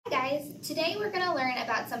guys. Today we're going to learn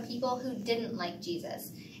about some people who didn't like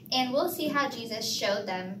Jesus, and we'll see how Jesus showed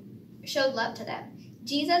love to them.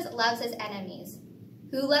 Jesus loves his enemies.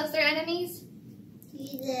 Who loves their enemies?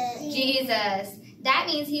 Jesus. That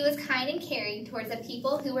means he was kind and caring towards the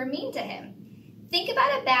people who were mean to him. Think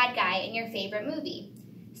about a bad guy in your favorite movie.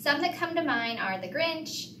 Some that come to mind are the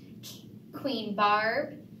Grinch, Queen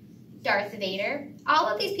Barb, Darth Vader. All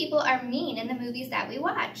of these people are mean in the movies that we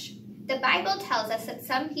watch. The Bible tells us that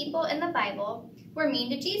some people in the Bible were mean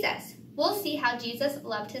to Jesus. We'll see how Jesus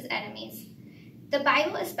loved his enemies. The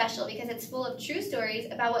Bible is special because it's full of true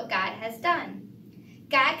stories about what God has done.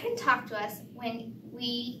 God can talk to us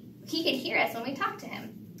he can hear us when we talk to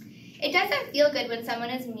him. It doesn't feel good when someone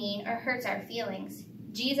is mean or hurts our feelings.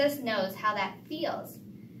 Jesus knows how that feels.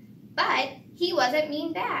 But he wasn't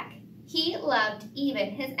mean back. He loved even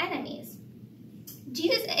his enemies.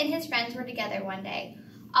 Jesus and his friends were together one day,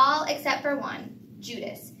 all except for one,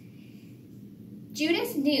 Judas.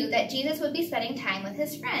 Judas knew that Jesus would be spending time with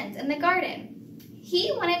his friends in the garden.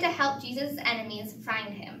 He wanted to help Jesus' enemies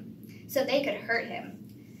find him so they could hurt him.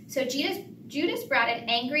 So Judas brought an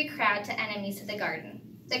angry crowd to enemies to the garden.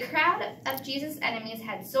 The crowd of Jesus' enemies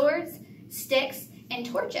had swords, sticks, and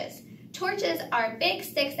torches. Torches are big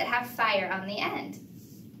sticks that have fire on the end.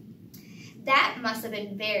 That must have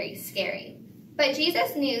been very scary. But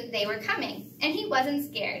Jesus knew they were coming, and he wasn't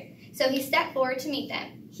scared. So he stepped forward to meet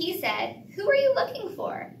them. He said, "Who are you looking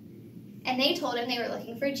for?" And they told him they were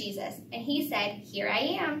looking for Jesus. And he said, "Here I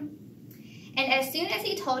am." And as soon as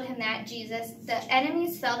he told him that, the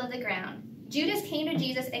enemies fell to the ground. Judas came to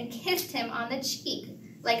Jesus and kissed him on the cheek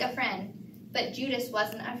like a friend. But Judas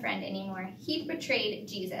wasn't a friend anymore. He betrayed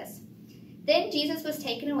Jesus. Then Jesus was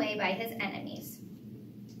taken away by his enemies.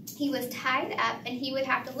 He was tied up, and he would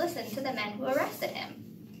have to listen to the men who arrested him.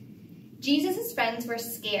 Jesus' friends were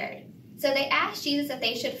scared, so they asked Jesus if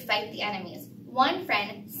they should fight the enemies. One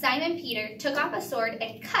friend, Simon Peter, took off a sword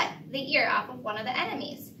and cut the ear off of one of the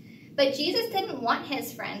enemies. But Jesus didn't want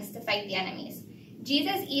his friends to fight the enemies.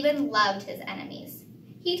 Jesus even loved his enemies.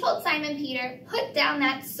 He told Simon Peter, "Put down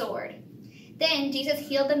that sword." Then Jesus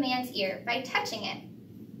healed the man's ear by touching it.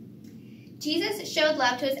 Jesus showed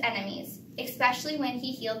love to his enemies, especially when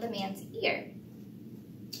he healed the man's ear.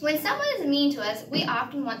 When someone is mean to us, we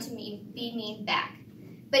often want to be mean back.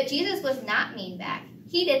 But Jesus was not mean back.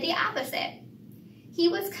 He did the opposite. He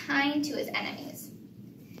was kind to his enemies.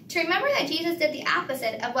 To remember that Jesus did the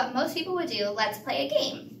opposite of what most people would do, let's play a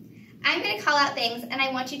game. I'm going to call out things, and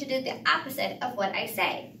I want you to do the opposite of what I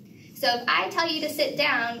say. So if I tell you to sit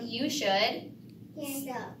down, you should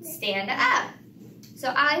stand up. So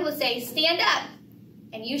I will say stand up,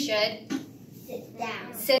 and you should sit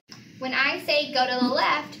down. When I say go to the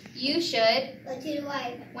left, you should go to the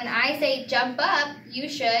right. When I say jump up, you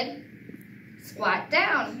should squat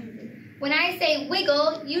down. When I say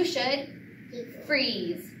wiggle, you should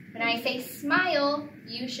freeze. When I say smile,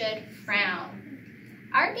 you should frown.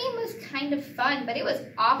 Our game was kind of fun, but it was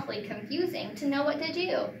awfully confusing to know what to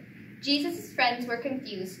do. Jesus' friends were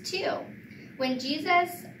confused too. When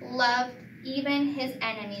Jesus loved even his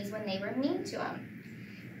enemies when they were mean to him.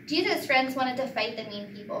 Jesus' friends wanted to fight the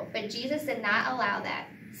mean people, but Jesus did not allow that.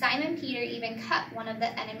 Simon Peter even cut one of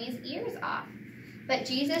the enemy's ears off. But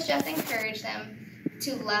Jesus just encouraged them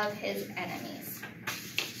to love his enemies.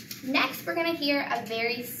 Next, we're going to hear a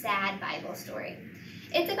very sad Bible story.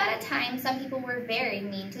 It's about a time some people were very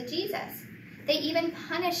mean to Jesus. They even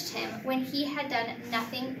punished him when he had done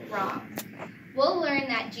nothing wrong. We'll learn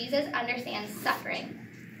that Jesus understands suffering.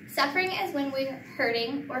 Suffering is when we're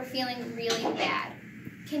hurting or feeling really bad.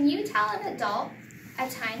 Can you tell an adult a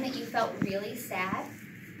time that you felt really sad?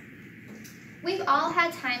 We've all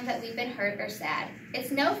had times that we've been hurt or sad.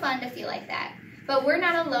 It's no fun to feel like that. But we're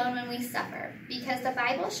not alone when we suffer, because the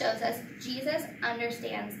Bible shows us Jesus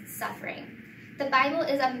understands suffering. The Bible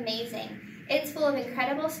is amazing. It's full of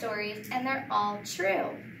incredible stories, and they're all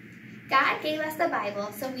true. God gave us the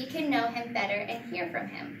Bible so we can know him better and hear from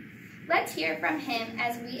him. Let's hear from him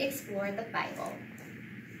as we explore the Bible.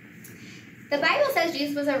 The Bible says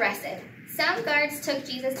Jesus was arrested. Some guards took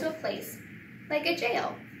Jesus to a place, like a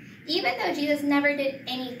jail, even though Jesus never did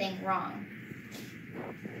anything wrong.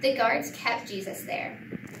 The guards kept Jesus there.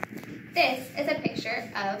 This is a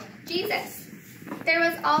picture of Jesus. There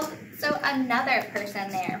was also another person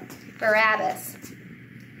there, Barabbas.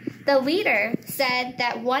 The leader said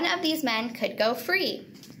that one of these men could go free,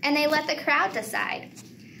 and they let the crowd decide.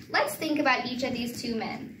 Let's think about each of these two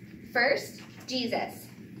men. First, Jesus.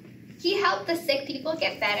 He helped the sick people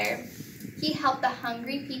get better. He helped the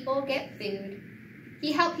hungry people get food.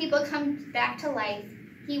 He helped people come back to life.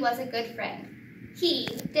 He was a good friend. He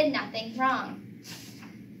did nothing wrong.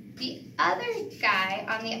 The other guy,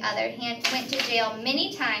 on the other hand, went to jail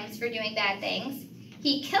many times for doing bad things.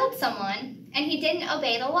 He killed someone, and he didn't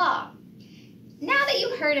obey the law. Now that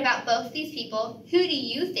you've heard about both these people, who do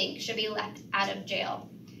you think should be let out of jail?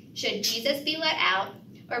 Should Jesus be let out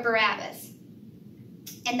or Barabbas?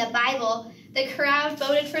 In the Bible, the crowd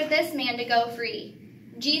voted for this man to go free.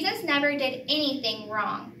 Jesus never did anything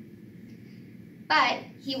wrong. But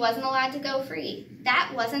he wasn't allowed to go free.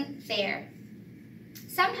 That wasn't fair.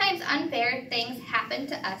 Sometimes unfair things happen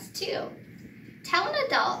to us too. Tell an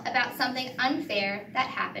adult about something unfair that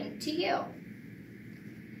happened to you.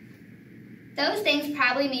 Those things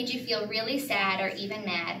probably made you feel really sad or even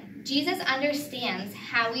mad. Jesus understands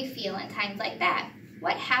how we feel in times like that.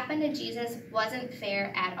 What happened to Jesus wasn't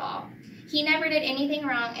fair at all. He never did anything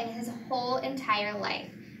wrong in his whole entire life,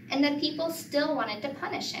 and the people still wanted to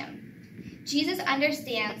punish him. Jesus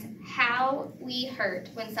understands how we hurt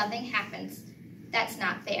when something happens that's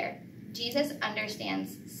not fair. Jesus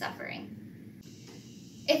understands suffering.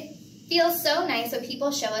 It feels so nice when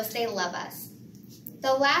people show us they love us.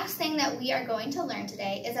 The last thing that we are going to learn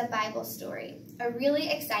today is a Bible story, a really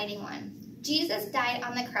exciting one. Jesus died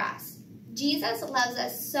on the cross. Jesus loves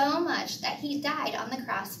us so much that he died on the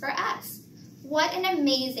cross for us. What an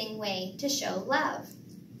amazing way to show love.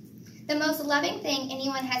 The most loving thing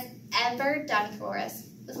anyone has ever done for us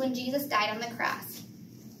was when Jesus died on the cross.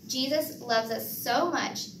 Jesus loves us so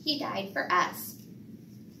much, he died for us.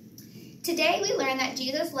 Today we learn that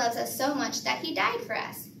Jesus loves us so much that he died for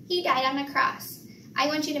us. He died on a cross. I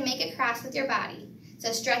want you to make a cross with your body.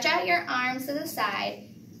 So stretch out your arms to the side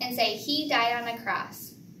and say, he died on a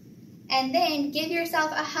cross. And then give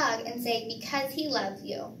yourself a hug and say, because he loves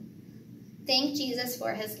you. Thank Jesus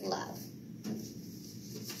for his love.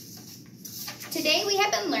 Today we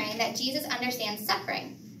have been learning that Jesus understands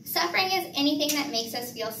suffering. Suffering is anything that makes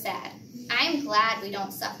us feel sad. I'm glad we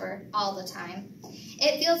don't suffer all the time.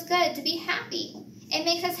 It feels good to be happy. It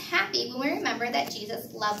makes us happy when we remember that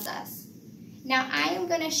Jesus loves us. Now I am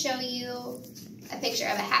going to show you a picture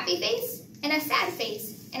of a happy face and a sad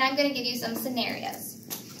face, and I'm going to give you some scenarios.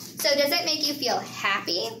 So does it make you feel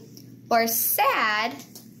happy or sad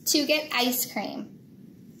to get ice cream?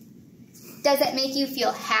 Does it make you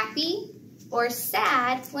feel happy or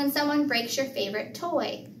sad when someone breaks your favorite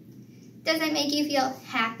toy? Does it make you feel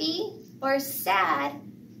happy or sad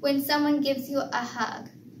when someone gives you a hug?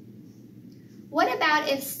 What about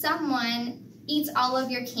if someone eats all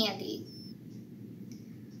of your candy?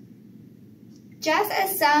 Just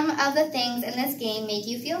as some of the things in this game make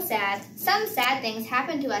you feel sad, some sad things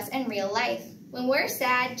happen to us in real life. When we're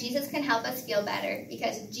sad, Jesus can help us feel better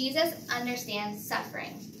because Jesus understands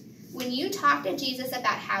suffering. When you talk to Jesus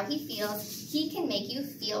about how he feels, he can make you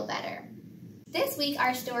feel better. This week,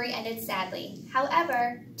 our story ended sadly.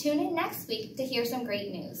 However, tune in next week to hear some great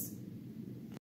news.